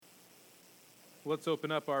Let's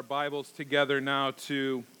open up our Bibles together now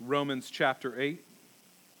to Romans chapter 8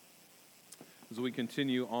 as we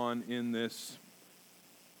continue on in this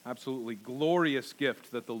absolutely glorious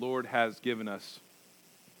gift that the Lord has given us.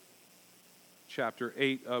 Chapter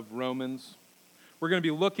 8 of Romans. We're going to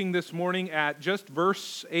be looking this morning at just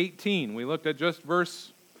verse 18. We looked at just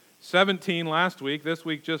verse 17 last week. This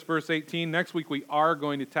week, just verse 18. Next week, we are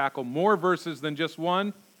going to tackle more verses than just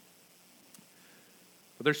one.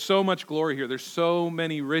 But there's so much glory here. There's so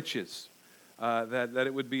many riches that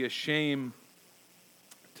it would be a shame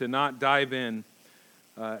to not dive in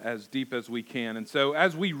as deep as we can. And so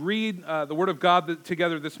as we read the Word of God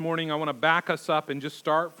together this morning, I want to back us up and just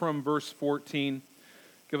start from verse 14.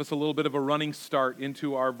 Give us a little bit of a running start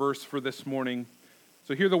into our verse for this morning.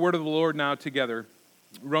 So hear the word of the Lord now together.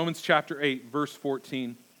 Romans chapter 8, verse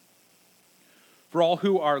 14. For all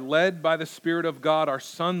who are led by the Spirit of God are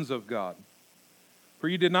sons of God. For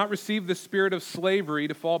you did not receive the spirit of slavery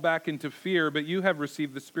to fall back into fear, but you have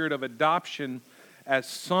received the spirit of adoption as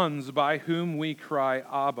sons, by whom we cry,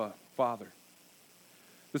 Abba, Father.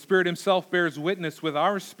 The Spirit himself bears witness with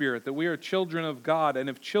our spirit that we are children of God, and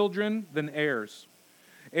if children, then heirs.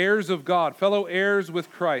 Heirs of God, fellow heirs with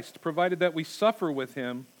Christ, provided that we suffer with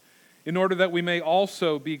him, in order that we may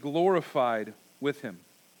also be glorified with him.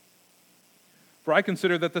 For I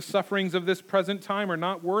consider that the sufferings of this present time are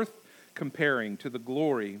not worth comparing to the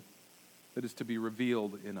glory that is to be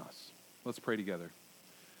revealed in us. Let's pray together.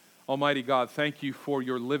 Almighty God, thank you for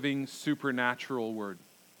your living supernatural word.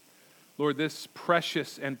 Lord, this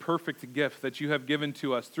precious and perfect gift that you have given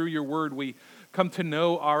to us, through your word we come to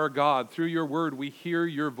know our God. Through your word we hear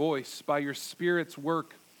your voice. By your Spirit's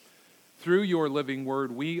work, through your living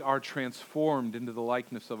word, we are transformed into the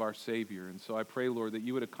likeness of our Savior. And so I pray, Lord, that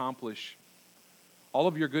you would accomplish all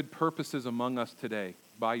of your good purposes among us today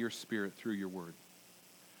by your Spirit through your word.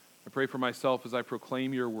 I pray for myself as I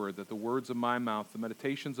proclaim your word, that the words of my mouth, the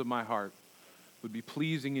meditations of my heart would be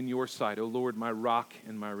pleasing in your sight, O Lord, my rock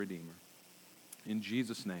and my redeemer. In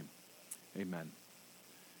Jesus' name, amen.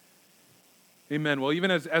 Amen. Well,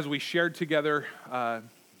 even as we shared together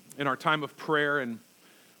in our time of prayer, and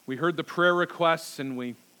we heard the prayer requests, and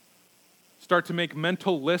we start to make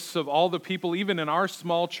mental lists of all the people, even in our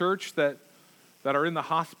small church, that are in the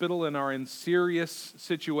hospital and are in serious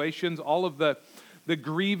situations, all of the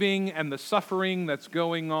grieving and the suffering that's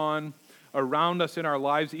going on around us in our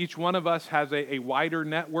lives. Each one of us has a wider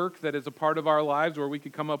network that is a part of our lives where we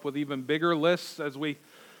could come up with even bigger lists as we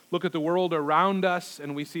look at the world around us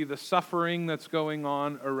and we see the suffering that's going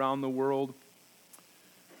on around the world.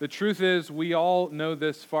 The truth is, we all know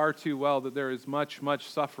this far too well, that there is much, much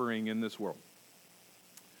suffering in this world.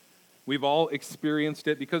 We've all experienced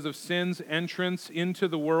it because of sin's entrance into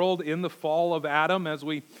the world in the fall of Adam, as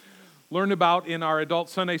we learned about in our adult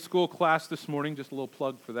Sunday school class this morning. Just a little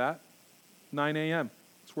plug for that. 9 a.m.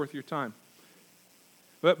 It's worth your time.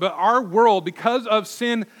 But our world, because of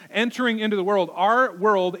sin entering into the world, our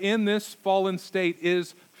world in this fallen state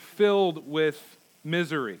is filled with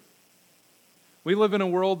misery. We live in a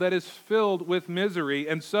world that is filled with misery,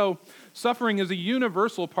 and so suffering is a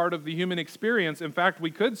universal part of the human experience. In fact, we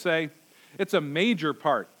could say it's a major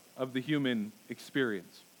part of the human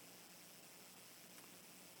experience.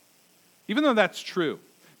 Even though that's true,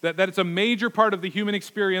 that it's a major part of the human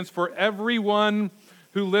experience for everyone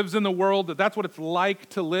who lives in the world, that's what it's like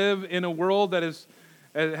to live in a world that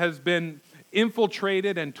has been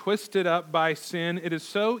infiltrated and twisted up by sin, it is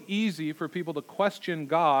so easy for people to question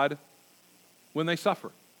God when they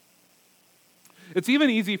suffer. It's even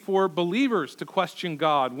easy for believers to question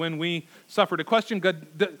God when we suffer, to question God.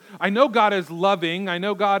 I know God is loving, I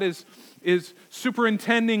know God is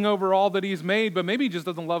superintending over all that he's made, but maybe he just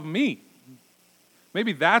doesn't love me.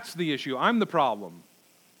 Maybe that's the issue. I'm the problem.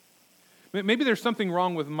 Maybe there's something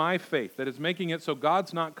wrong with my faith that is making it so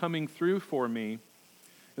God's not coming through for me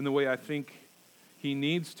in the way I think he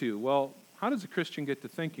needs to. Well, how does a Christian get to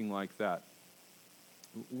thinking like that?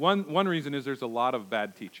 One reason is there's a lot of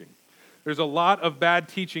bad teaching. There's a lot of bad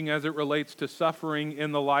teaching as it relates to suffering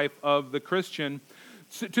in the life of the Christian,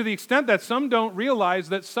 to the extent that some don't realize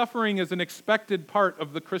that suffering is an expected part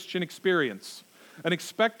of the Christian experience. An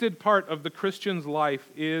expected part of the Christian's life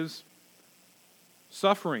is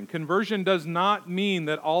suffering. Conversion does not mean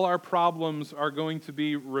that all our problems are going to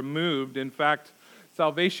be removed. In fact,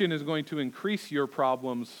 salvation is going to increase your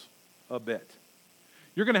problems a bit.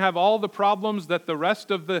 You're going to have all the problems that the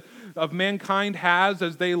rest of mankind has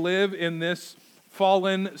as they live in this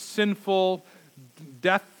fallen, sinful,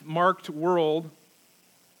 death-marked world.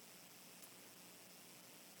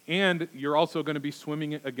 And you're also going to be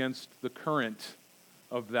swimming against the current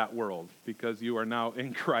of that world because you are now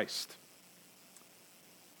in Christ.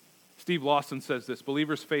 Steve Lawson says this: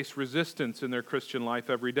 believers face resistance in their Christian life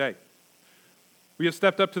every day. We have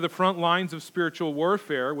stepped up to the front lines of spiritual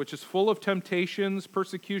warfare, which is full of temptations,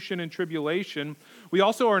 persecution, and tribulation. We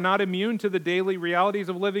also are not immune to the daily realities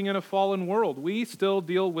of living in a fallen world. We still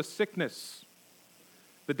deal with sickness,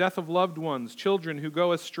 the death of loved ones, children who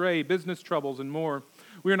go astray, business troubles, and more.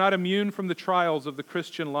 We are not immune from the trials of the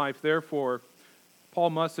Christian life. Therefore, Paul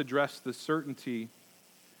must address the certainty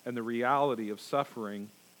and the reality of suffering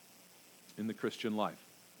in the Christian life.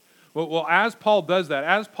 Well, as Paul does that,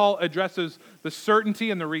 as Paul addresses the certainty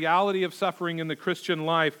and the reality of suffering in the Christian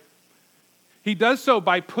life, he does so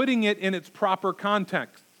by putting it in its proper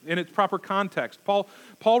context.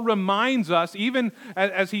 Paul reminds us, even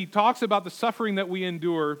as he talks about the suffering that we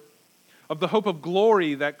endure, of the hope of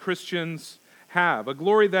glory that Christians have, a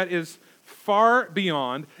glory that is far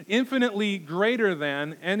beyond, infinitely greater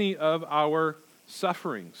than any of our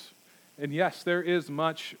sufferings. And yes, there is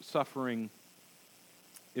much suffering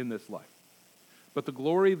in this life. But the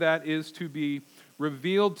glory that is to be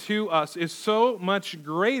revealed to us is so much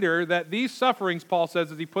greater that these sufferings, Paul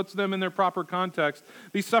says, as he puts them in their proper context,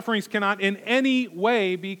 these sufferings cannot in any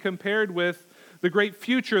way be compared with the great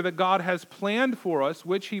future that God has planned for us,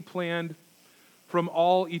 which he planned from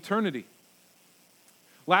all eternity.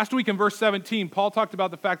 Last week in verse 17, Paul talked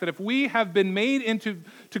about the fact that if we have been made into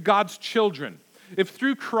God's children, if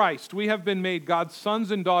through Christ we have been made God's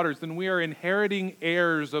sons and daughters, then we are inheriting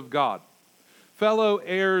heirs of God, fellow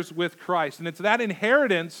heirs with Christ. And it's that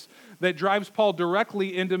inheritance that drives Paul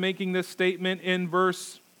directly into making this statement in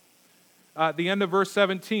the end of verse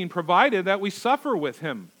 17, provided that we suffer with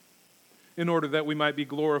him in order that we might be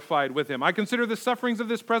glorified with him. I consider the sufferings of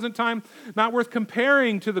this present time not worth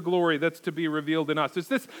comparing to the glory that's to be revealed in us. It's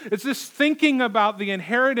this thinking about the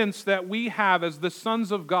inheritance that we have as the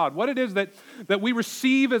sons of God, what it is that we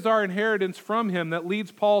receive as our inheritance from him that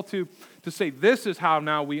leads Paul to say, this is how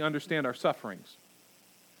now we understand our sufferings.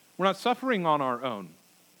 We're not suffering on our own.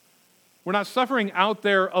 We're not suffering out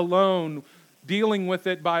there alone, dealing with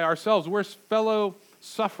it by ourselves. We're fellow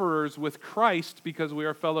sufferers with Christ because we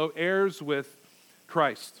are fellow heirs with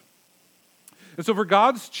Christ. And so for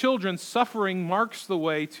God's children, suffering marks the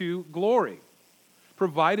way to glory,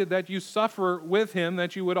 provided that you suffer with him,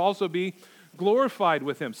 that you would also be glorified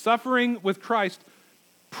with him. Suffering with Christ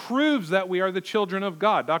proves that we are the children of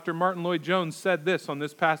God. Dr. Martin Lloyd-Jones said this on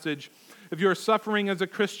this passage: if you are suffering as a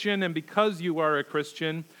Christian and because you are a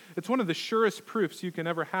Christian, it's one of the surest proofs you can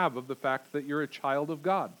ever have of the fact that you're a child of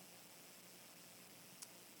God.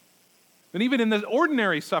 And even in the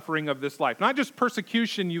ordinary suffering of this life, not just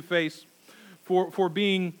persecution you face for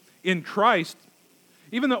being in Christ,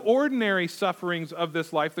 even the ordinary sufferings of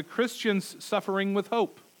this life, the Christian's suffering with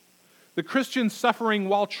hope, the Christian's suffering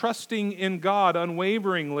while trusting in God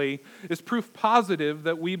unwaveringly, is proof positive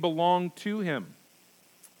that we belong to him.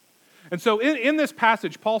 And so in this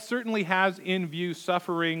passage, Paul certainly has in view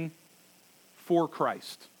suffering for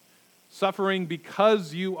Christ. Suffering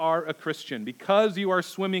because you are a Christian, because you are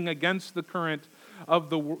swimming against the current of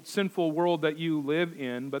the sinful world that you live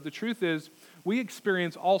in. But the truth is, we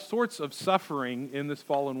experience all sorts of suffering in this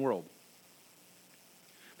fallen world.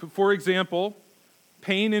 For example,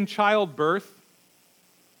 pain in childbirth,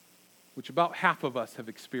 which about half of us have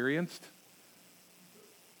experienced.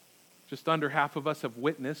 Just under half of us have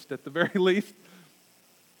witnessed at the very least.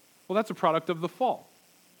 Well, that's a product of the fall,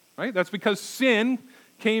 right? That's because sin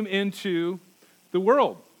came into the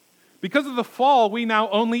world. Because of the fall, we now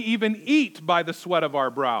only even eat by the sweat of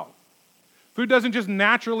our brow. Food doesn't just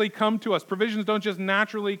naturally come to us. Provisions don't just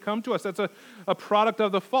naturally come to us. That's a product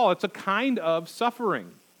of the fall. It's a kind of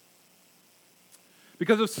suffering.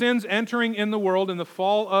 Because of sins entering in the world in the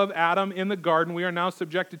fall of Adam in the garden, we are now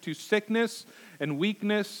subjected to sickness and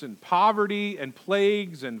weakness and poverty and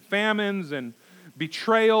plagues and famines and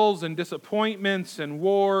betrayals and disappointments and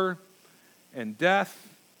war and death.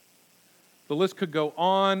 The list could go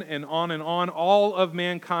on and on and on. All of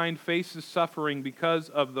mankind faces suffering because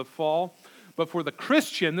of the fall. But for the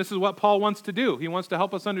Christian, this is what Paul wants to do. He wants to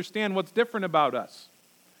help us understand what's different about us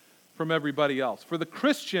from everybody else. For the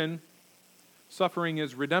Christian, suffering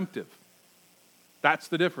is redemptive. That's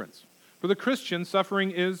the difference. For the Christian,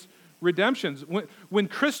 suffering is redemption. When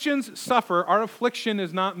Christians suffer, our affliction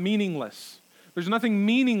is not meaningless. There's nothing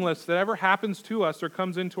meaningless that ever happens to us or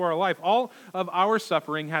comes into our life. All of our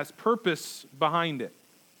suffering has purpose behind it.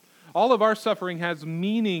 All of our suffering has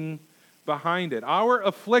meaning behind it. Our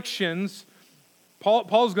afflictions,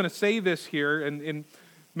 Paul's going to say this here in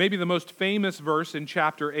maybe the most famous verse in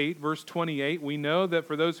chapter 8, verse 28. We know that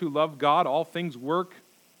for those who love God, all things work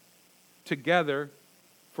together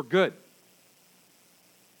for good.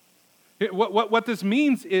 What this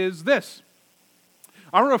means is this.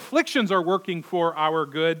 Our afflictions are working for our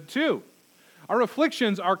good too. Our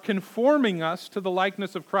afflictions are conforming us to the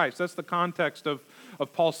likeness of Christ. That's the context of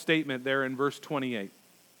Paul's statement there in verse 28.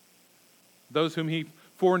 Those whom he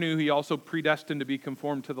foreknew, he also predestined to be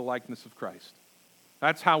conformed to the likeness of Christ.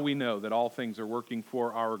 That's how we know that all things are working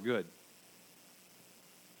for our good.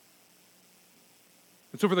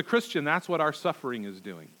 And so for the Christian, that's what our suffering is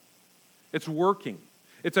doing. It's working.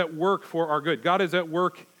 It's at work for our good. God is at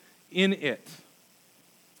work in it.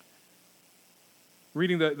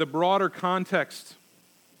 Reading the broader context,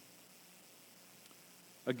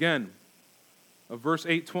 again, of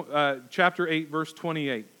chapter 8, verse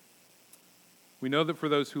 28. We know that for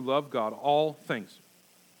those who love God, all things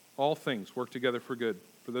work together for good,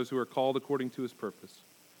 for those who are called according to his purpose.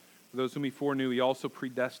 For those whom he foreknew, he also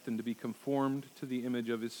predestined to be conformed to the image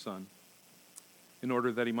of his Son, in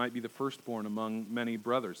order that he might be the firstborn among many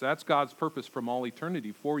brothers. That's God's purpose from all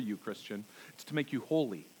eternity for you, Christian. It's to make you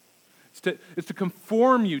holy. It's to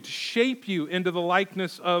conform you, to shape you into the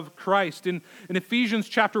likeness of Christ. In Ephesians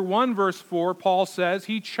chapter 1, verse 4, Paul says,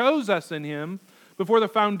 he chose us in him before the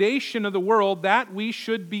foundation of the world that we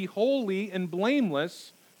should be holy and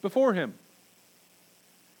blameless before him.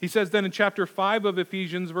 He says then in chapter 5 of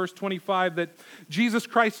Ephesians, verse 25, that Jesus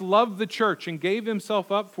Christ loved the church and gave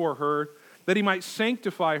himself up for her, that he might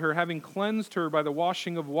sanctify her, having cleansed her by the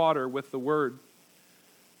washing of water with the word,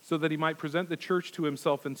 so that he might present the church to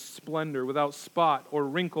himself in splendor, without spot or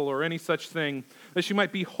wrinkle or any such thing, that she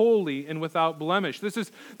might be holy and without blemish. This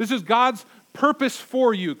is God's purpose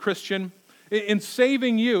for you, Christian, in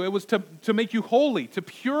saving you. It was to make you holy, to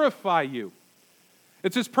purify you.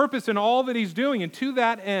 It's his purpose in all that he's doing, and to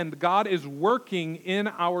that end, God is working in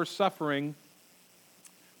our suffering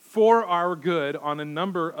for our good on a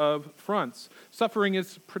number of fronts. Suffering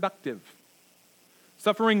is productive.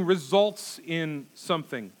 Suffering results in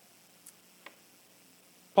something.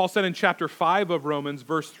 Paul said in chapter 5 of Romans,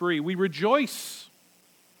 verse 3, we rejoice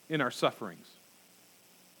in our sufferings.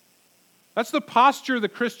 That's the posture the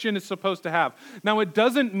Christian is supposed to have. Now, it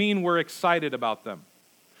doesn't mean we're excited about them.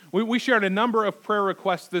 We shared a number of prayer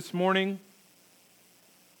requests this morning,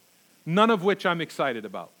 none of which I'm excited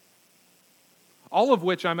about. All of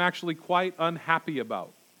which I'm actually quite unhappy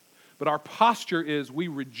about. But our posture is we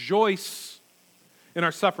rejoice in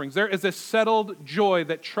our sufferings. There is a settled joy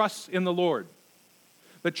that trusts in the Lord,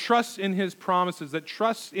 that trusts in his promises, that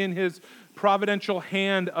trusts in his providential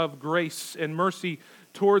hand of grace and mercy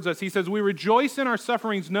towards us. He says, we rejoice in our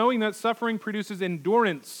sufferings, knowing that suffering produces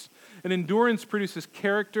endurance, and endurance produces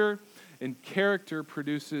character, and character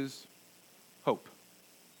produces hope.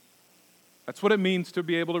 That's what it means to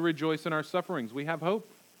be able to rejoice in our sufferings. We have hope.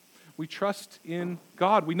 We trust in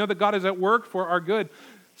God. We know that God is at work for our good.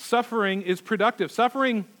 Suffering is productive.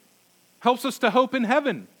 Suffering helps us to hope in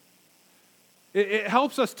heaven. It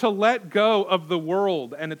helps us to let go of the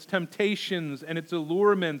world and its temptations and its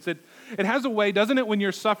allurements. It has a way, doesn't it, when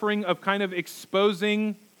you're suffering, of kind of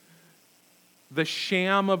exposing the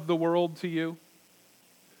sham of the world to you?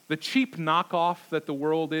 The cheap knockoff that the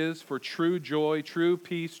world is for true joy, true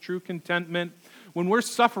peace, true contentment. When we're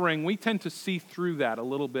suffering, we tend to see through that a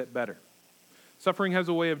little bit better. Suffering has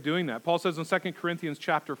a way of doing that. Paul says in 2 Corinthians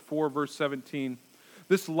chapter 4, verse 17,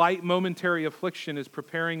 this light momentary affliction is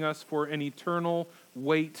preparing us for an eternal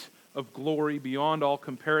weight of glory beyond all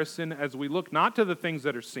comparison as we look not to the things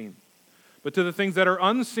that are seen, but to the things that are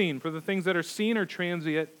unseen. For the things that are seen are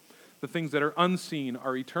transient, the things that are unseen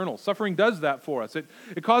are eternal. Suffering does that for us. It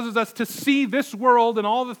causes us to see this world and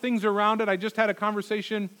all the things around it. I just had a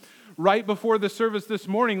conversation right before the service this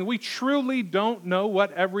morning. We truly don't know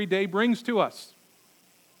what every day brings to us.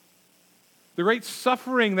 The great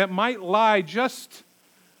suffering that might lie just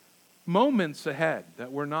moments ahead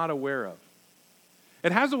that we're not aware of.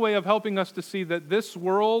 It has a way of helping us to see that this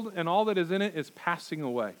world and all that is in it is passing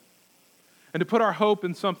away. And to put our hope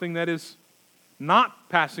in something that is not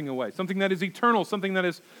passing away, something that is eternal, something that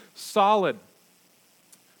is solid.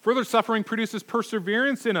 Further suffering produces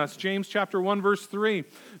perseverance in us. James chapter 1, verse 3.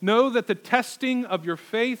 Know that the testing of your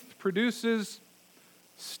faith produces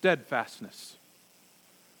steadfastness.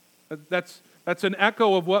 That's an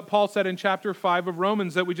echo of what Paul said in chapter 5 of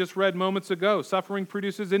Romans that we just read moments ago. Suffering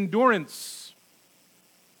produces endurance.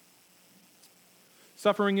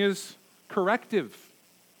 Suffering is corrective.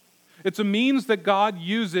 It's a means that God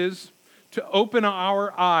uses to open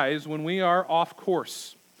our eyes when we are off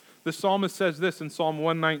course. The psalmist says this in Psalm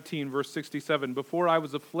 119, verse 67, before I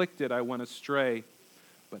was afflicted, I went astray,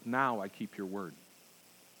 but now I keep your word.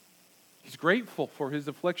 He's grateful for his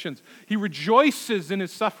afflictions. He rejoices in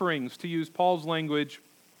his sufferings, to use Paul's language,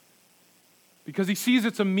 because he sees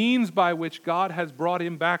it's a means by which God has brought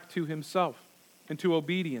him back to himself and to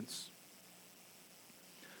obedience.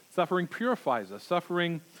 Suffering purifies us.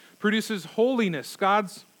 Suffering produces holiness.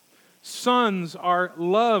 God's sons are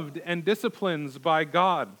loved and disciplined by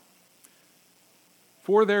God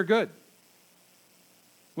for their good.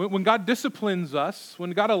 When God disciplines us,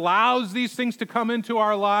 when God allows these things to come into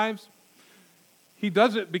our lives, he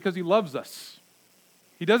does it because he loves us.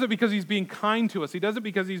 He does it because he's being kind to us. He does it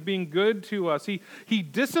because he's being good to us. He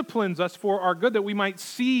disciplines us for our good, that we might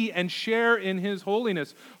see and share in his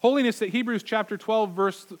holiness. Holiness that Hebrews chapter 12,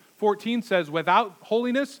 verse 14 says, without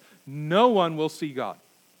holiness, no one will see God.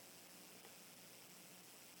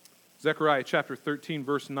 Zechariah chapter 13,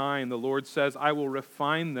 verse 9, the Lord says, I will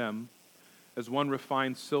refine them as one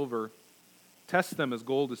refines silver, test them as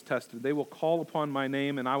gold is tested. They will call upon my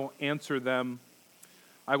name, and I will answer them.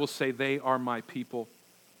 I will say, they are my people.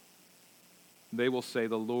 They will say,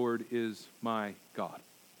 the Lord is my God.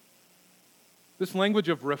 This language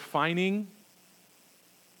of refining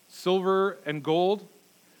silver and gold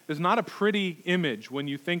is not a pretty image when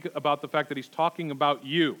you think about the fact that he's talking about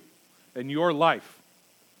you and your life.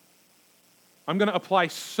 I'm going to apply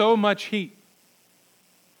so much heat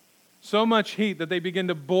that they begin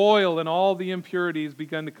to boil and all the impurities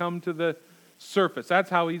begin to come to the surface. That's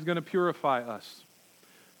how he's going to purify us.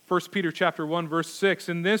 1 Peter chapter 1, verse 6,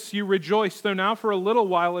 in this you rejoice, though now for a little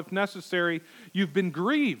while, if necessary, you've been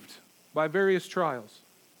grieved by various trials,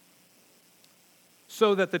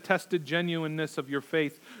 so that the tested genuineness of your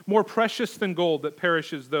faith, more precious than gold that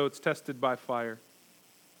perishes though it's tested by fire,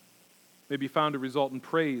 may be found to result in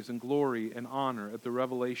praise and glory and honor at the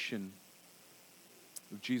revelation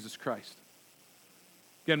of Jesus Christ.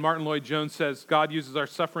 Again, Martin Lloyd-Jones says, God uses our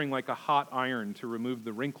suffering like a hot iron to remove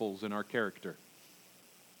the wrinkles in our character.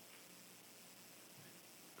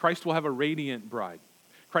 Christ will have a radiant bride.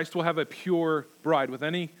 Christ will have a pure bride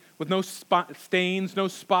with no stains, no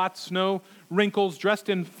spots, no wrinkles, dressed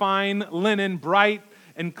in fine linen, bright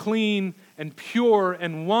and clean and pure.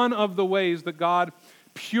 And one of the ways that God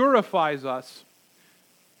purifies us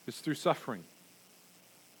is through suffering.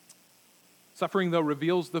 Suffering, though,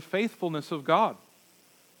 reveals the faithfulness of God.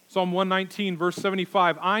 Psalm 119, verse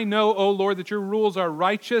 75, I know, O Lord, that your rules are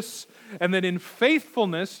righteous, and that in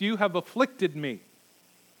faithfulness you have afflicted me.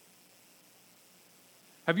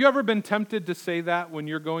 Have you ever been tempted to say that when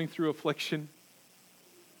you're going through affliction?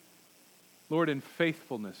 Lord, in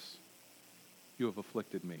faithfulness you have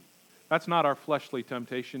afflicted me. That's not our fleshly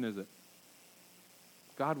temptation, is it?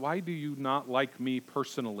 God, why do you not like me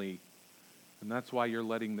personally? And that's why you're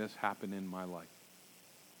letting this happen in my life.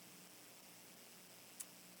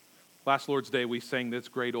 Last Lord's Day, we sang this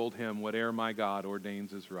great old hymn, Whate'er My God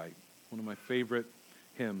Ordains Is Right. One of my favorite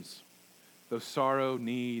hymns. Though sorrow,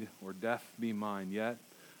 need, or death be mine, yet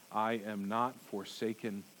I am not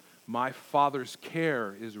forsaken. My Father's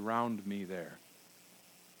care is round me there.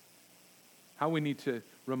 How we need to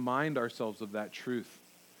remind ourselves of that truth.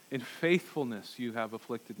 In faithfulness you have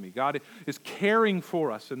afflicted me. God is caring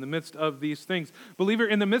for us in the midst of these things. Believer,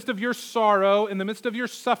 in the midst of your sorrow, in the midst of your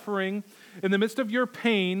suffering, in the midst of your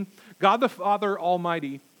pain, God the Father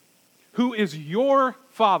Almighty, who is your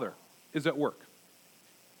Father, is at work.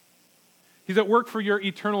 He's at work for your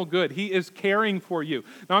eternal good. He is caring for you.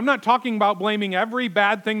 Now, I'm not talking about blaming every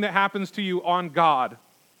bad thing that happens to you on God.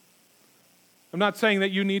 I'm not saying that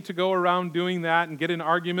you need to go around doing that and get in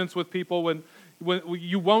arguments with people when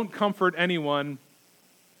you won't comfort anyone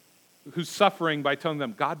who's suffering by telling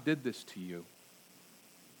them, God did this to you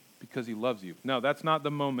because he loves you. No, that's not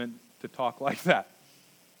the moment to talk like that.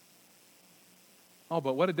 Oh,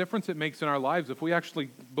 but what a difference it makes in our lives if we actually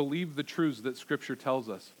believe the truths that Scripture tells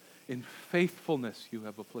us. In faithfulness you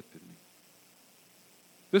have afflicted me.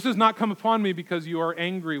 This has not come upon me because you are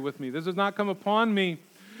angry with me. This has not come upon me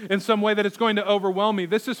in some way that it's going to overwhelm me.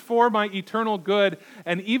 This is for my eternal good.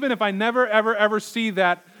 And even if I never, ever, ever see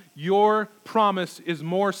that, your promise is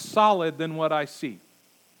more solid than what I see.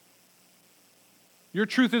 Your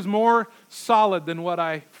truth is more solid than what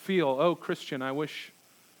I feel. Oh, Christian, I wish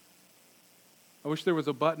there was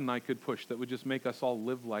a button I could push that would just make us all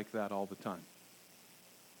live like that all the time.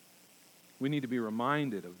 We need to be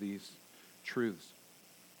reminded of these truths.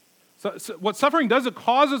 So what suffering does, it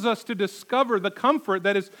causes us to discover the comfort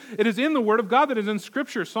that it is in the Word of God, that is in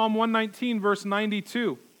Scripture. Psalm 119, verse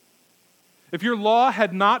 92. If your law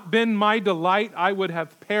had not been my delight, I would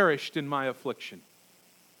have perished in my affliction.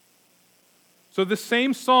 So the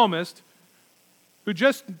same psalmist, who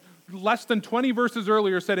just less than 20 verses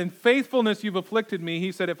earlier said, in faithfulness you've afflicted me,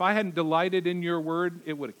 he said, if I hadn't delighted in your word,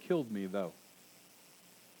 it would have killed me, though.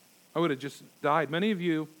 I would have just died. Many of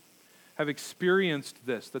you have experienced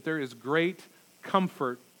this, that there is great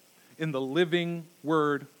comfort in the living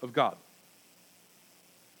Word of God.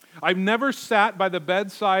 I've never sat by the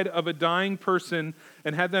bedside of a dying person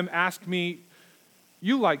and had them ask me,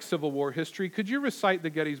 "You like Civil War history, could you recite the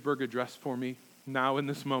Gettysburg Address for me now in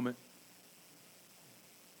this moment?"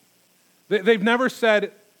 They've never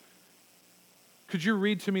said, "Could you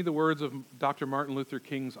read to me the words of Dr. Martin Luther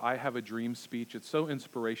King's I Have a Dream speech? It's so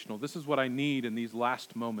inspirational. This is what I need in these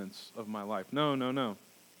last moments of my life." No, no, no.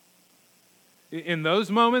 In those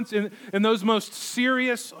moments, in those most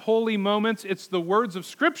serious, holy moments, it's the words of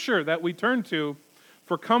Scripture that we turn to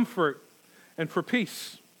for comfort and for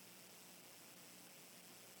peace.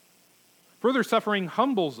 Further, suffering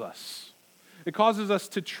humbles us. It causes us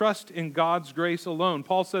to trust in God's grace alone.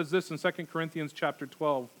 Paul says this in 2 Corinthians chapter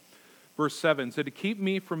 12, verse 7, said, "To keep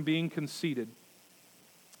me from being conceited,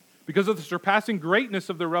 because of the surpassing greatness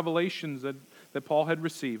of the revelations that Paul had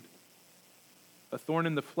received, a thorn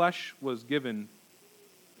in the flesh was given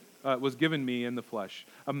me in the flesh,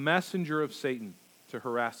 a messenger of Satan to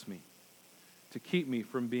harass me, to keep me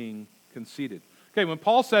from being conceited." Okay, when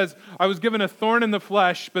Paul says, "I was given a thorn in the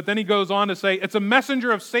flesh," but then he goes on to say, "It's a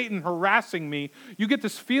messenger of Satan harassing me," you get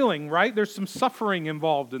this feeling, right? There's some suffering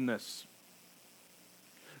involved in this.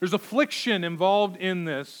 There's affliction involved in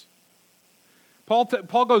this. Paul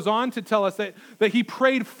goes on to tell us that he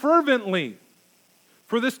prayed fervently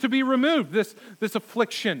for this to be removed, this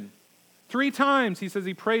affliction. 3 times he says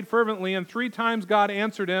he prayed fervently, and 3 times God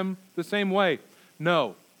answered him the same way.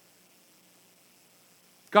 No.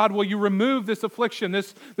 God, will you remove this affliction?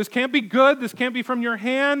 This can't be good. This can't be from your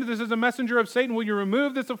hand. This is a messenger of Satan. Will you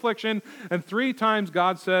remove this affliction? And 3 times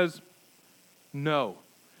God says, no.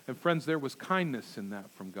 And friends, there was kindness in that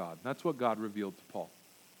from God. That's what God revealed to Paul.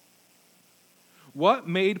 What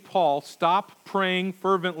made Paul stop praying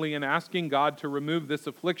fervently and asking God to remove this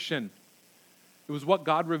affliction? It was what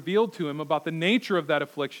God revealed to him about the nature of that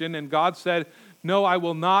affliction. And God said, "No, I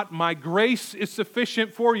will not. My grace is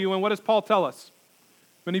sufficient for you." And what does Paul tell us?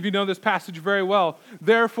 Many of you know this passage very well.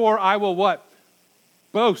 "Therefore I will" what?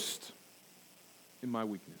 "Boast in my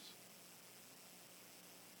weakness."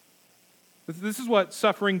 This is what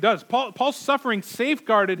suffering does. Paul's suffering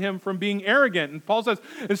safeguarded him from being arrogant. And Paul says,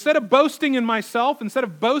 instead of boasting in myself, instead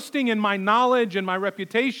of boasting in my knowledge and my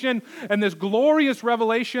reputation and this glorious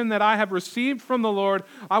revelation that I have received from the Lord,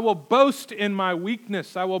 I will boast in my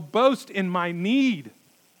weakness. I will boast in my need.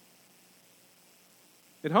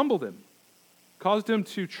 It humbled him, caused him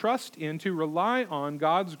to trust in, to rely on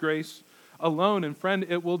God's grace alone. And friend,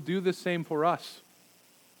 it will do the same for us.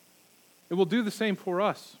 It will do the same for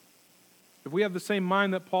us if we have the same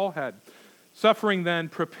mind that Paul had. Suffering then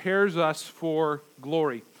prepares us for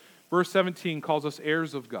glory. Verse 17 calls us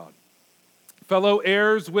heirs of God, fellow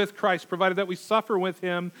heirs with Christ, provided that we suffer with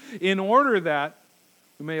him in order that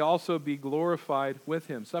we may also be glorified with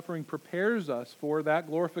him. Suffering prepares us for that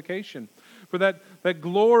glorification, for that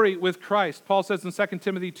glory with Christ. Paul says in 2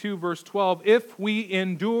 Timothy 2, verse 12, "If we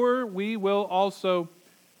endure, we will also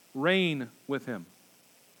reign with him."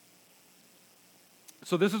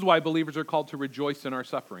 So this is why believers are called to rejoice in our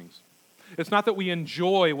sufferings. It's not that we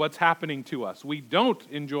enjoy what's happening to us. We don't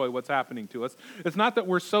enjoy what's happening to us. It's not that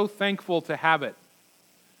we're so thankful to have it.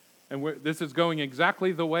 And this is going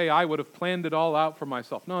exactly the way I would have planned it all out for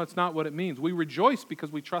myself. No, it's not what it means. We rejoice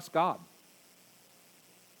because we trust God.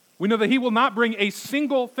 We know that he will not bring a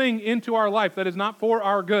single thing into our life that is not for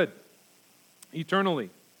our good eternally.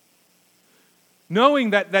 Knowing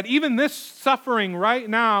that even this suffering right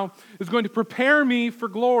now is going to prepare me for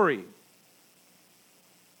glory.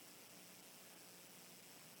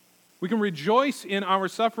 We can rejoice in our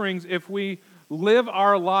sufferings if we live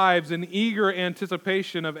our lives in eager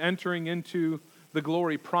anticipation of entering into the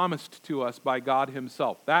glory promised to us by God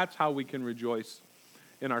himself. That's how we can rejoice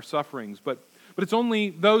in our sufferings. But it's only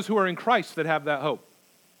those who are in Christ that have that hope.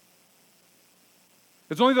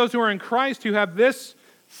 It's only those who are in Christ who have this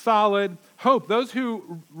solid hope. Those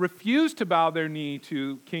who refuse to bow their knee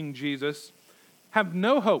to King Jesus have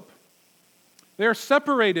no hope. They are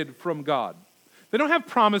separated from God. They don't have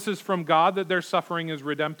promises from God that their suffering is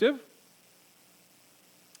redemptive.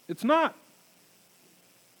 It's not.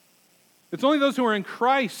 It's only those who are in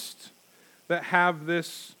Christ that have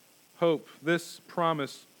this hope, this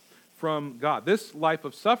promise from God. This life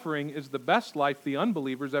of suffering is the best life the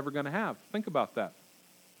unbeliever is ever going to have. Think about that.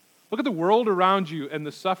 Look at the world around you and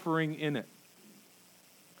the suffering in it.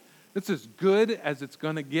 It's as good as it's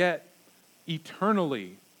going to get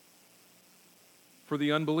eternally for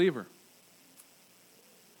the unbeliever.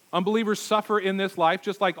 Unbelievers suffer in this life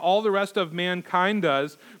just like all the rest of mankind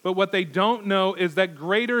does, but what they don't know is that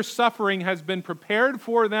greater suffering has been prepared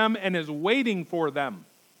for them and is waiting for them.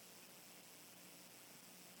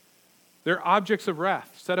 They're objects of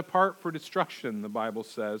wrath, set apart for destruction, the Bible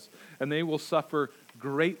says, and they will suffer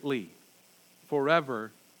greatly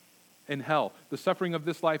forever in hell. The suffering of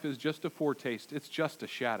this life is just a foretaste. It's just a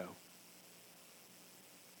shadow.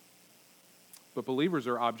 But believers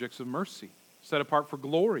are objects of mercy, set apart for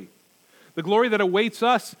glory. The glory that awaits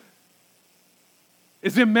us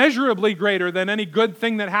is immeasurably greater than any good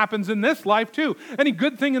thing that happens in this life, too. Any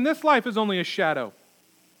good thing in this life is only a shadow.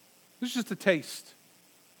 It's just a taste.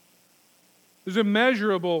 There's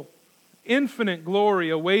immeasurable, infinite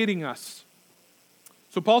glory awaiting us.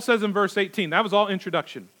 So Paul says in verse 18, that was all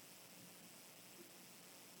introduction.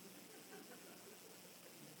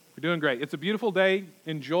 We're doing great. It's a beautiful day.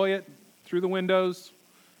 Enjoy it through the windows.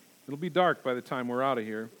 It'll be dark by the time we're out of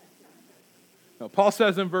here. Now, Paul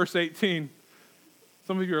says in verse 18,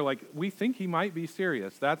 some of you are like, we think he might be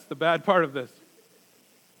serious. That's the bad part of this.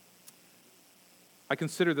 I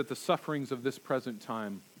consider that the sufferings of this present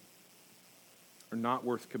time are not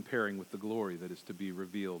worth comparing with the glory that is to be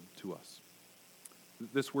revealed to us.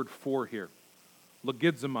 This word "for" here,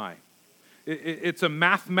 logizomai, it's a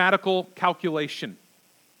mathematical calculation.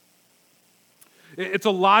 It's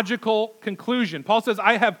a logical conclusion. Paul says,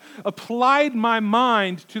 I have applied my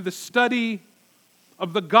mind to the study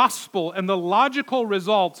of the gospel, and the logical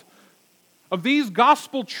result of these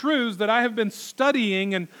gospel truths that I have been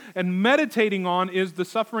studying and meditating on is the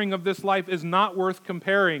suffering of this life is not worth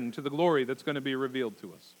comparing to the glory that's going to be revealed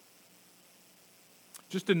to us.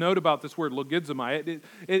 Just a note about this word, logizomai,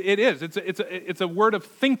 it is. It's a word of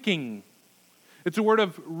thinking. It's a word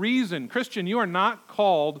of reason. Christian, you are not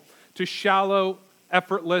called to shallow,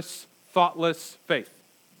 effortless, thoughtless faith.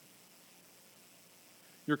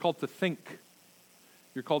 You're called to think.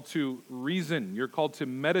 You're called to reason. You're called to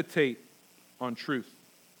meditate on truth.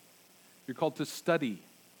 You're called to study,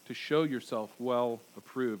 to show yourself well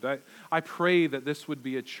approved. I pray that this would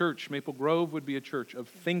be a church, Maple Grove would be a church of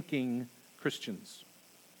thinking Christians.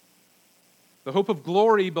 The hope of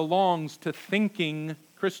glory belongs to thinking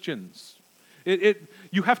Christians.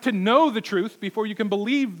 You have to know the truth before you can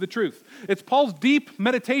believe the truth. It's Paul's deep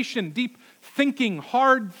meditation, deep thinking,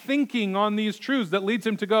 hard thinking on these truths that leads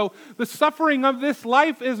him to go, the suffering of this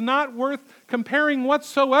life is not worth comparing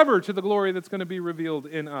whatsoever to the glory that's going to be revealed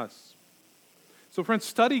in us. So friends,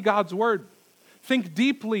 study God's word. Think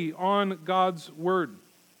deeply on God's word.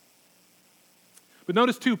 But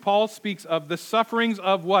notice too, Paul speaks of the sufferings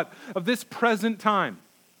of what? Of this present time.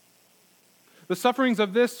 The sufferings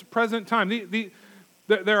of this present time.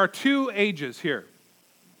 There are two ages here.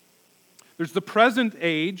 There's the present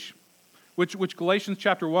age, which Galatians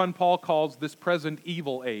chapter 1, Paul calls this present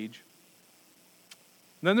evil age.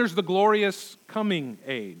 And then there's the glorious coming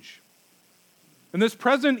age. In this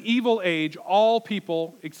present evil age, all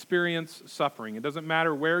people experience suffering. It doesn't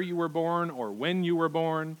matter where you were born or when you were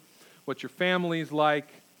born, what your family's like,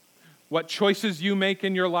 what choices you make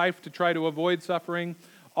in your life to try to avoid suffering.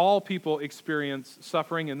 All people experience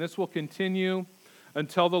suffering, and this will continue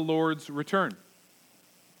until the Lord's return.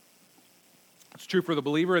 It's true for the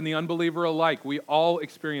believer and the unbeliever alike. We all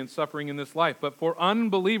experience suffering in this life, but for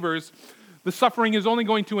unbelievers, the suffering is only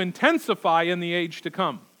going to intensify in the age to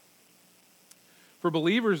come. For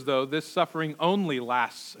believers, though, this suffering only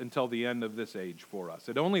lasts until the end of this age for us.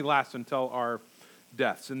 It only lasts until our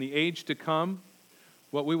deaths. In the age to come,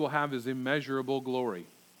 what we will have is immeasurable glory.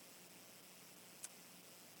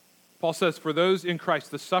 Paul says, for those in Christ,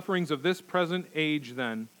 the sufferings of this present age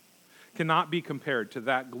then cannot be compared to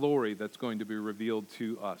that glory that's going to be revealed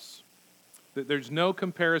to us. There's no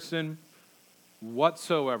comparison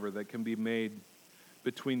whatsoever that can be made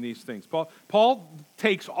between these things. Paul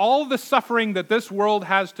takes all the suffering that this world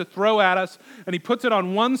has to throw at us, and he puts it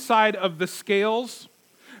on one side of the scales,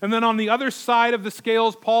 and then on the other side of the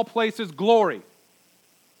scales, Paul places glory.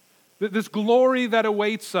 This glory that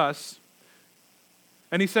awaits us.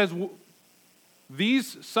 And he says,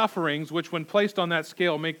 these sufferings, which when placed on that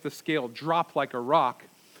scale make the scale drop like a rock,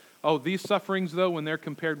 these sufferings, though, when they're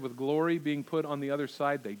compared with glory being put on the other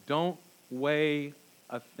side, they don't weigh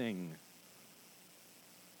a thing.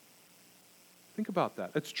 Think about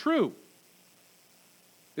that. It's true.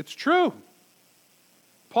 It's true.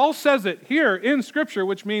 Paul says it here in Scripture,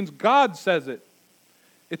 which means God says it.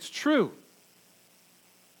 It's true.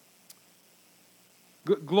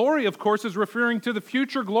 Glory, of course, is referring to the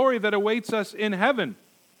future glory that awaits us in heaven.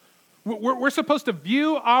 We're supposed to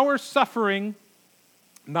view our suffering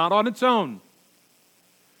not on its own.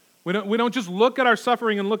 We don't just look at our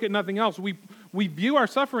suffering and look at nothing else. We we view our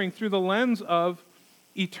suffering through the lens of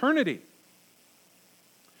eternity.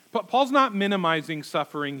 But Paul's not minimizing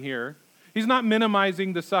suffering here. He's not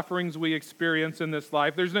minimizing the sufferings we experience in this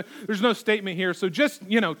life. There's no statement here. So just,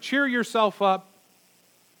 cheer yourself up.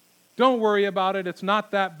 Don't worry about it. It's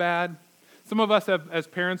not that bad. Some of us as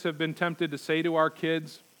parents have been tempted to say to our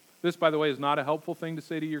kids, this, by the way, is not a helpful thing to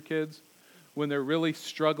say to your kids, when they're really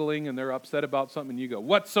struggling and they're upset about something, you go,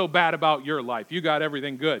 "What's so bad about your life? You got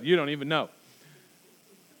everything good. You don't even know."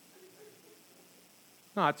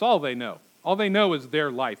 No, it's all they know. All they know is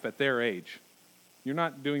their life at their age. You're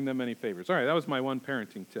not doing them any favors. All right, that was my one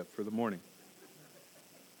parenting tip for the morning.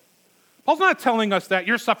 Paul's not telling us that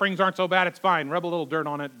your sufferings aren't so bad, it's fine. Rub a little dirt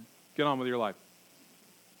on it, get on with your life.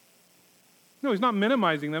 No, he's not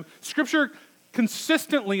minimizing them. Scripture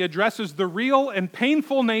consistently addresses the real and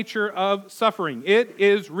painful nature of suffering. It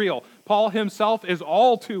is real. Paul himself is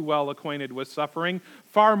all too well acquainted with suffering,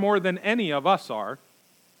 far more than any of us are.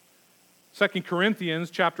 2 Corinthians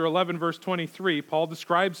chapter 11, verse 23, Paul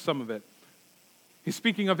describes some of it. He's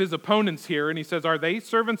speaking of his opponents here, and he says, "Are they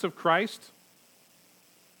servants of Christ?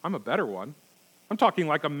 I'm a better one. I'm talking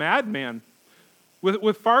like a madman,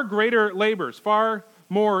 with far greater labors, far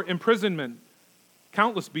more imprisonment,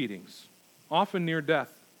 countless beatings, often near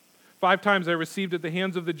death. 5 times I received at the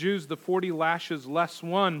hands of the Jews the 40 lashes less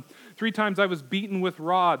one. 3 times I was beaten with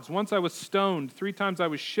rods. Once I was stoned. 3 times I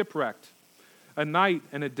was shipwrecked. A night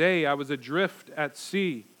and a day I was adrift at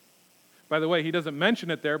sea." By the way, he doesn't mention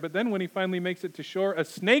it there, but then when he finally makes it to shore, a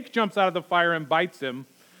snake jumps out of the fire and bites him.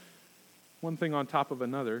 One thing on top of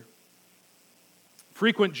another.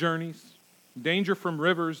 Frequent journeys, danger from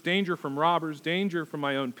rivers, danger from robbers, danger from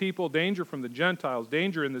my own people, danger from the Gentiles,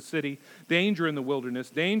 danger in the city, danger in the wilderness,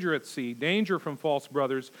 danger at sea, danger from false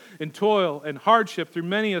brothers, in toil and hardship through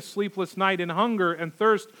many a sleepless night, in hunger and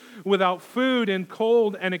thirst, without food, in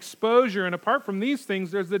cold and exposure. And apart from these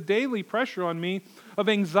things, there's the daily pressure on me of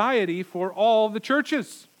anxiety for all the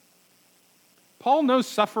churches. Paul knows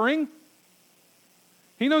suffering.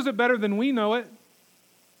 He knows it better than we know it.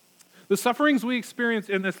 The sufferings we experience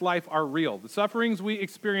in this life are real. The sufferings we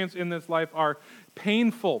experience in this life are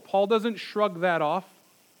painful. Paul doesn't shrug that off.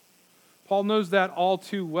 Paul knows that all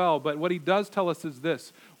too well, but what he does tell us is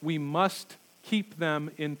this: we must keep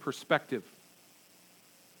them in perspective.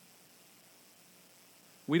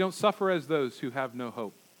 We don't suffer as those who have no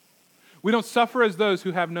hope. We don't suffer as those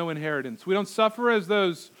who have no inheritance. We don't suffer as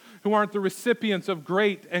those who aren't the recipients of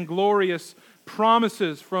great and glorious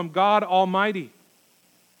promises from God Almighty.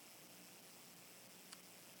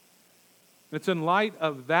 It's in light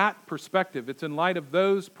of that perspective, it's in light of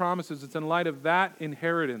those promises, it's in light of that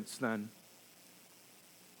inheritance then,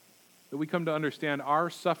 that we come to understand our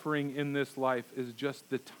suffering in this life is just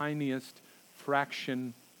the tiniest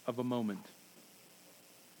fraction of a moment.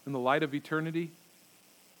 In the light of eternity,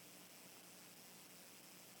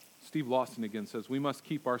 Steve Lawson again says, we must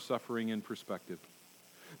keep our suffering in perspective.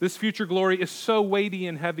 This future glory is so weighty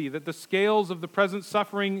and heavy that the scales of the present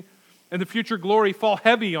suffering and the future glory fall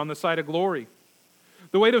heavy on the side of glory.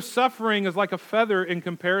 The weight of suffering is like a feather in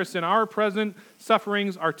comparison. Our present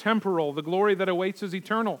sufferings are temporal. The glory that awaits is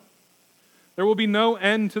eternal. There will be no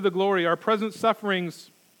end to the glory. Our present sufferings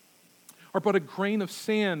are but a grain of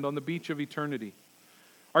sand on the beach of eternity.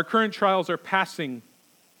 Our current trials are passing,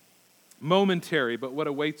 momentary, but what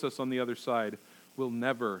awaits us on the other side will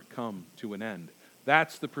never come to an end.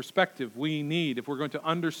 That's the perspective we need if we're going to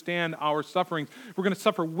understand our sufferings. If we're going to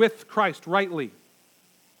suffer with Christ rightly.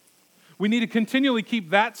 We need to continually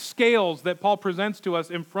keep that scales that Paul presents to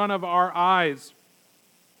us in front of our eyes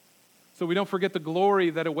so we don't forget the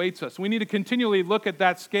glory that awaits us. We need to continually look at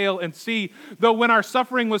that scale and see, though when our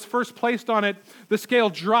suffering was first placed on it, the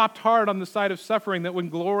scale dropped hard on the side of suffering, that when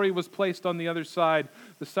glory was placed on the other side,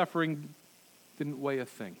 the suffering didn't weigh a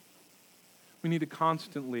thing. We need to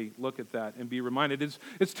constantly look at that and be reminded.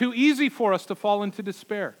 It's too easy for us to fall into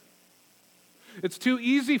despair. It's too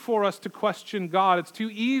easy for us to question God. It's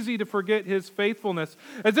too easy to forget His faithfulness,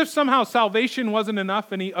 as if somehow salvation wasn't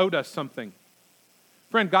enough and He owed us something.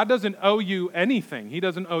 Friend, God doesn't owe you anything. He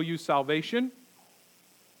doesn't owe you salvation.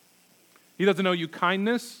 He doesn't owe you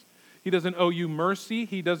kindness. He doesn't owe you mercy.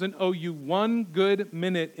 He doesn't owe you one good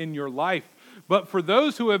minute in your life. But for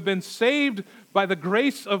those who have been saved by the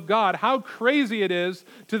grace of God, how crazy it is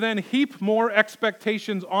to then heap more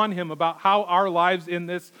expectations on Him about how our lives in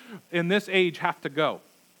this age have to go.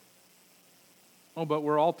 Oh, but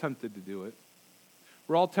we're all tempted to do it.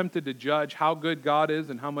 We're all tempted to judge how good God is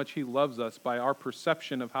and how much He loves us by our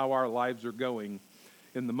perception of how our lives are going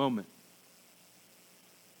in the moment.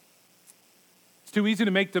 It's too easy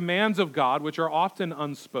to make demands of God, which are often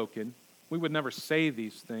unspoken. We would never say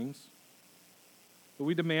these things. but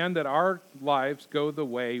we demand that our lives go the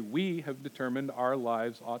way we have determined our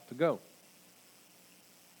lives ought to go.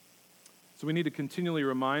 So we need to continually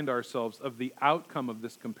remind ourselves of the outcome of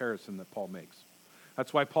this comparison that Paul makes.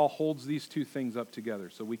 That's why Paul holds these two things up together,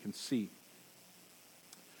 so we can see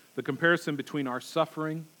the comparison between our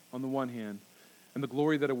suffering on the one hand and the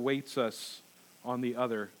glory that awaits us on the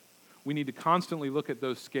other. We need to constantly look at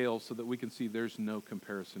those scales so that we can see there's no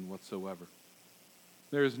comparison whatsoever.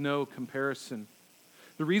 There is no comparison.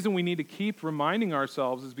 The reason we need to keep reminding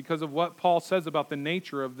ourselves is because of what Paul says about the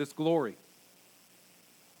nature of this glory.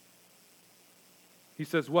 He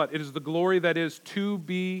says what? It is the glory that is to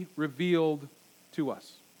be revealed to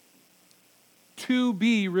us. To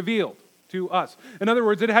be revealed to us. In other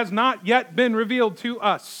words, it has not yet been revealed to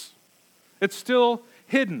us. It's still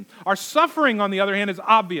hidden. Our suffering, on the other hand, is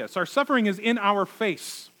obvious. Our suffering is in our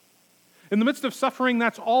face. In the midst of suffering,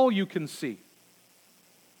 that's all you can see.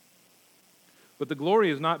 But the glory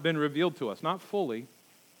has not been revealed to us, not fully.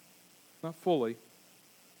 Not fully.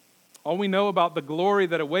 All we know about the glory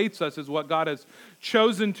that awaits us is what God has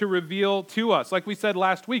chosen to reveal to us. Like we said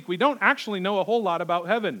last week, we don't actually know a whole lot about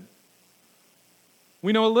heaven.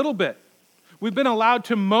 We know a little bit. We've been allowed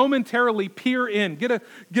to momentarily peer in, get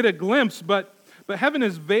a glimpse, but heaven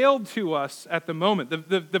is veiled to us at the moment.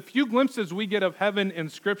 The few glimpses we get of heaven in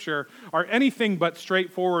Scripture are anything but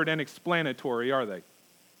straightforward and explanatory, are they?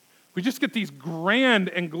 We just get these grand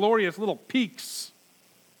and glorious little peaks.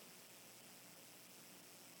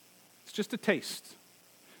 It's just a taste.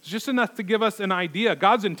 It's just enough to give us an idea.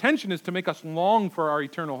 God's intention is to make us long for our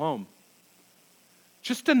eternal home.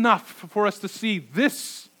 Just enough for us to see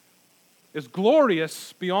this is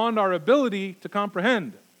glorious beyond our ability to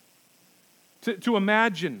comprehend, to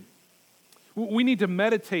imagine. We need to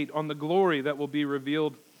meditate on the glory that will be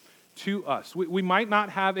revealed to us. We might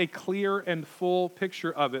not have a clear and full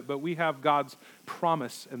picture of it, but we have God's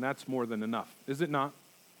promise, and that's more than enough, is it not?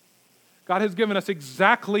 God has given us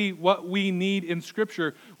exactly what we need in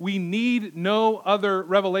Scripture. We need no other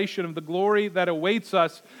revelation of the glory that awaits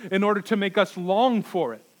us in order to make us long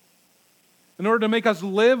for it, in order to make us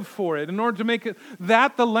live for it, in order to make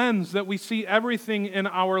that the lens that we see everything in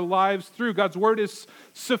our lives through. God's Word is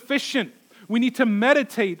sufficient. We need to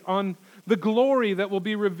meditate on the glory that will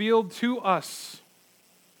be revealed to us.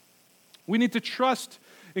 We need to trust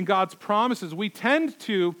in God's promises. We tend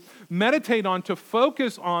to meditate on, to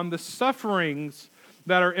focus on the sufferings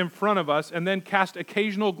that are in front of us and then cast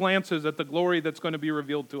occasional glances at the glory that's going to be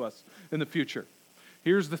revealed to us in the future.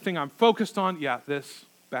 Here's the thing I'm focused on. Yeah, this.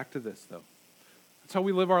 Back to this, though. That's how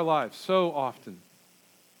we live our lives so often.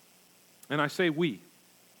 And I say we.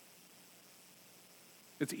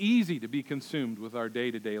 It's easy to be consumed with our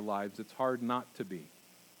day-to-day lives. It's hard not to be.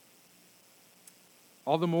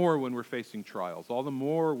 All the more when we're facing trials, all the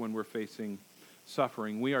more when we're facing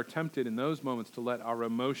suffering. We are tempted in those moments to let our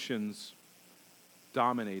emotions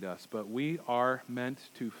dominate us, but we are meant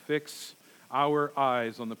to fix our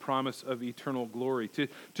eyes on the promise of eternal glory, to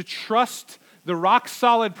trust the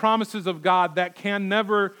rock-solid promises of God that can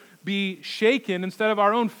never be shaken instead of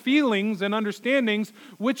our own feelings and understandings,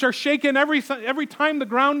 which are shaken every time the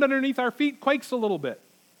ground underneath our feet quakes a little bit.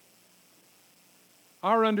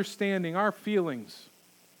 Our understanding, our feelings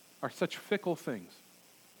are such fickle things.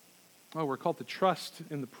 Oh, we're called to trust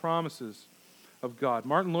in the promises of God.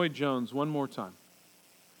 Martin Lloyd-Jones, one more time.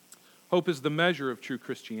 Hope is the measure of true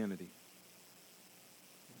Christianity,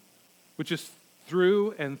 which is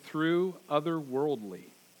through and through otherworldly.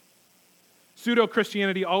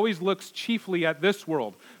 Pseudo-Christianity always looks chiefly at this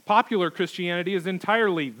world. Popular Christianity is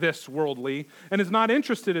entirely this worldly and is not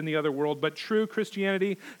interested in the other world, but true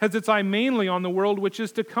Christianity has its eye mainly on the world which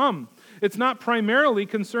is to come. It's not primarily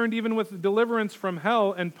concerned even with deliverance from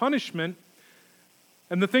hell and punishment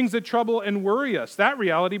and the things that trouble and worry us. That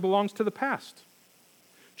reality belongs to the past.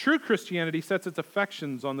 True Christianity sets its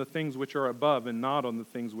affections on the things which are above and not on the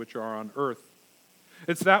things which are on earth.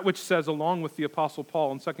 It's that which says, along with the Apostle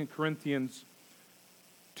Paul in 2 Corinthians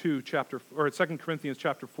chapter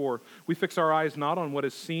 4, we fix our eyes not on what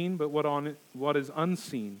is seen, but what is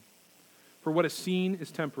unseen. For what is seen is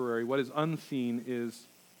temporary, what is unseen is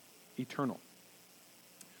eternal.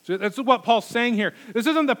 So that's what Paul's saying here. This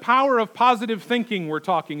isn't the power of positive thinking we're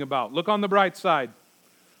talking about. Look on the bright side.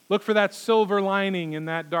 Look for that silver lining in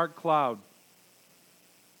that dark cloud.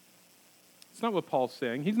 It's not what Paul's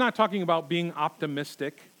saying. He's not talking about being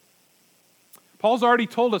optimistic. Paul's already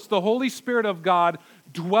told us the Holy Spirit of God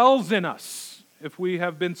dwells in us if we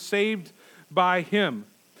have been saved by Him.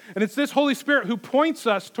 And it's this Holy Spirit who points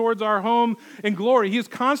us towards our home in glory. He is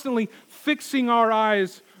constantly fixing our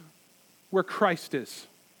eyes where Christ is.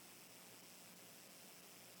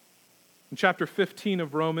 In chapter 15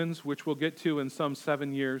 of Romans, which we'll get to in some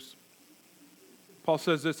 7 years, Paul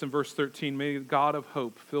says this in verse 13, "May the God of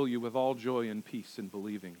hope fill you with all joy and peace in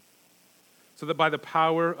believing, so that by the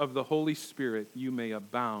power of the Holy Spirit you may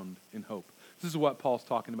abound in hope." This is what Paul's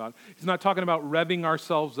talking about. He's not talking about revving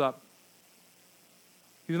ourselves up.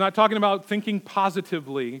 He's not talking about thinking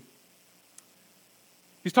positively.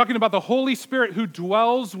 He's talking about the Holy Spirit who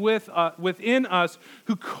dwells within us,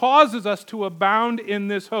 who causes us to abound in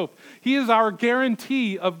this hope. He is our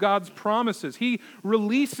guarantee of God's promises. He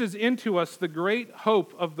releases into us the great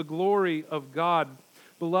hope of the glory of God.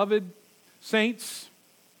 Beloved saints,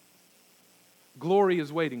 glory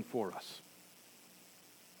is waiting for us.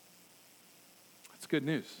 That's good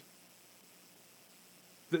news.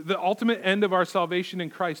 The ultimate end of our salvation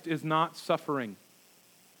in Christ is not suffering.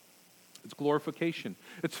 It's glorification.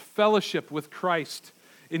 It's fellowship with Christ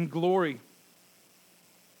in glory.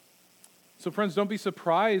 So friends, don't be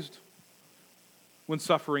surprised when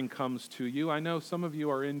suffering comes to you. I know some of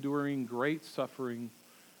you are enduring great suffering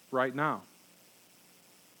right now.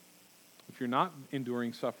 If you're not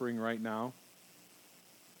enduring suffering right now,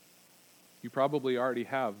 you probably already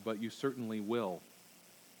have, but you certainly will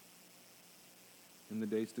in the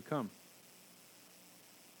days to come.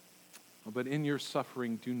 But in your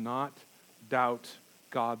suffering, do not doubt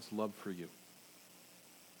God's love for you.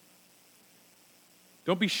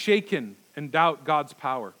 Don't be shaken and doubt God's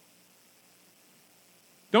power.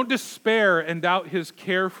 Don't despair and doubt His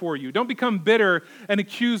care for you. Don't become bitter and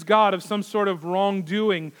accuse God of some sort of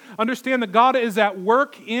wrongdoing. Understand that God is at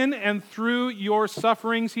work in and through your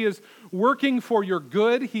sufferings. He is working for your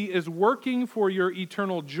good. He is working for your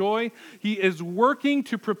eternal joy. He is working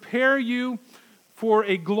to prepare you for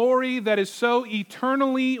a glory that is so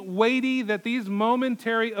eternally weighty that these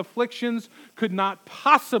momentary afflictions could not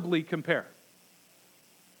possibly compare.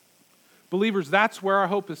 Believers, that's where our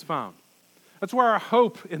hope is found. That's where our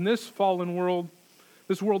hope in this fallen world,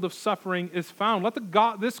 this world of suffering, is found. Let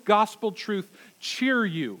this gospel truth cheer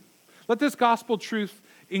you. Let this gospel truth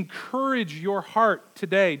encourage your heart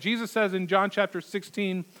today. Jesus says in John chapter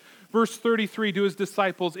 16, verse 33 to His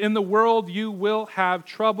disciples, "In the world you will have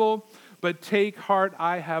trouble, but take heart,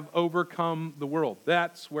 I have overcome the world."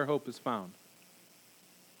 That's where hope is found.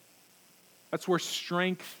 That's where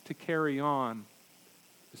strength to carry on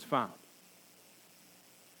is found.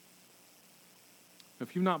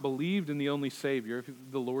 If you've not believed in the only Savior,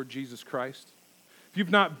 the Lord Jesus Christ, if you've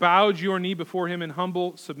not bowed your knee before Him in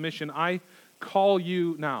humble submission, I call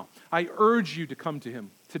you now. I urge you to come to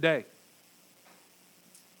Him today.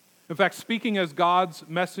 In fact, speaking as God's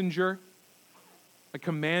messenger, I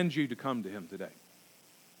command you to come to Him today.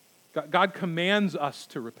 God commands us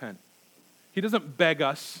to repent. He doesn't beg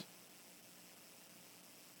us.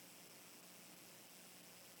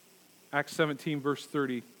 Acts 17, verse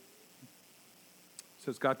 30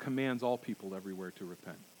 says God commands all people everywhere to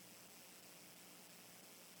repent.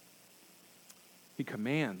 He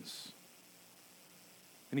commands.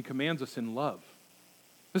 And He commands us in love.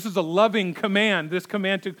 This is a loving command, this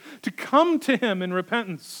command to come to Him in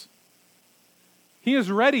repentance. He is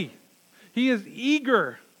ready. He is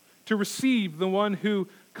eager to receive the one who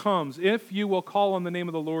comes. If you will call on the name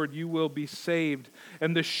of the Lord, you will be saved.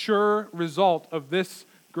 And the sure result of this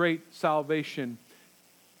great salvation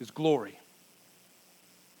is glory.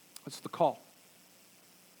 That's the call.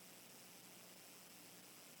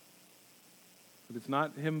 But it's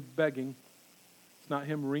not Him begging. It's not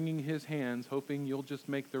Him wringing His hands, hoping you'll just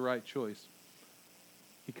make the right choice.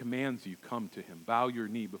 He commands you, come to Him. Bow your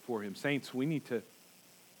knee before Him. Saints, we need to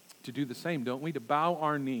do the same, don't we? To bow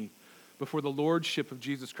our knee before the lordship of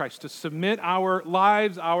Jesus Christ, to submit our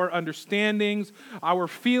lives, our understandings, our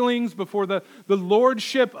feelings before the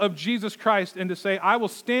lordship of Jesus Christ, and to say, I will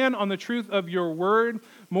stand on the truth of your word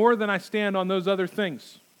more than I stand on those other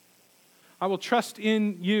things. I will trust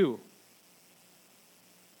in you.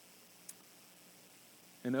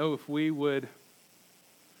 And oh, if we would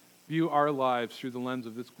view our lives through the lens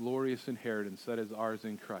of this glorious inheritance that is ours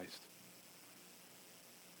in Christ,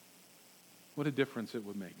 what a difference it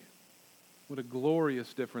would make. What a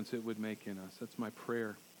glorious difference it would make in us. That's my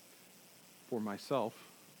prayer for myself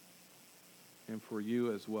and for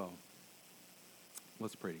you as well.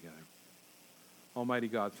 Let's pray together. Almighty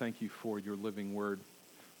God, thank you for your living word.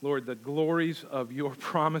 Lord, the glories of your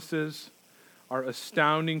promises are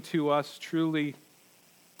astounding to us, truly.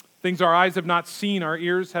 Things our eyes have not seen, our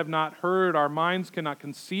ears have not heard, our minds cannot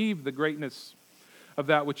conceive the greatness of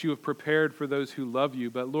that which you have prepared for those who love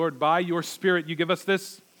you. But Lord, by your Spirit, you give us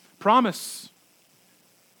this promise.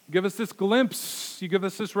 You give us this glimpse. You give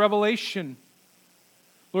us this revelation.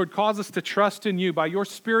 Lord, cause us to trust in you. By your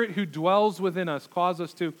Spirit who dwells within us, cause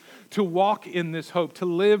us to walk in this hope, to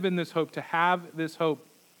live in this hope, to have this hope.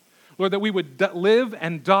 Lord, that we would live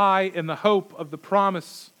and die in the hope of the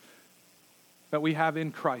promise that we have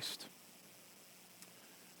in Christ.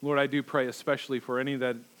 Lord, I do pray especially for any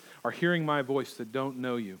that are hearing my voice that don't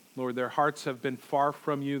know you. Lord, their hearts have been far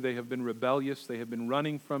from you. They have been rebellious. They have been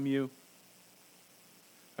running from you.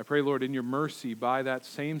 I pray, Lord, in your mercy, by that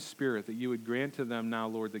same Spirit, that you would grant to them now,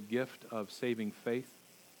 Lord, the gift of saving faith,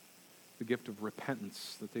 the gift of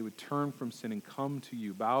repentance, that they would turn from sin and come to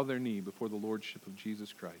you, bow their knee before the Lordship of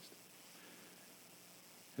Jesus Christ.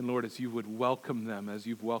 And Lord, as you would welcome them, as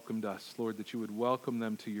you've welcomed us, Lord, that you would welcome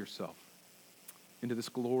them to yourself, into this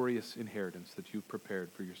glorious inheritance that you've prepared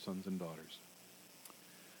for your sons and daughters.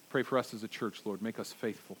 Pray for us as a church, Lord. Make us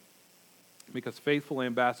faithful. Make us faithful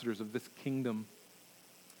ambassadors of this kingdom,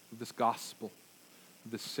 of this gospel,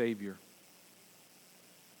 of this Savior,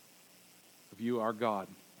 of you, our God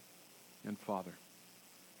and Father.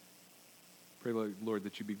 Pray, Lord,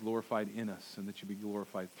 that you be glorified in us and that you be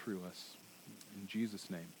glorified through us. In Jesus'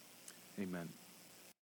 name, amen.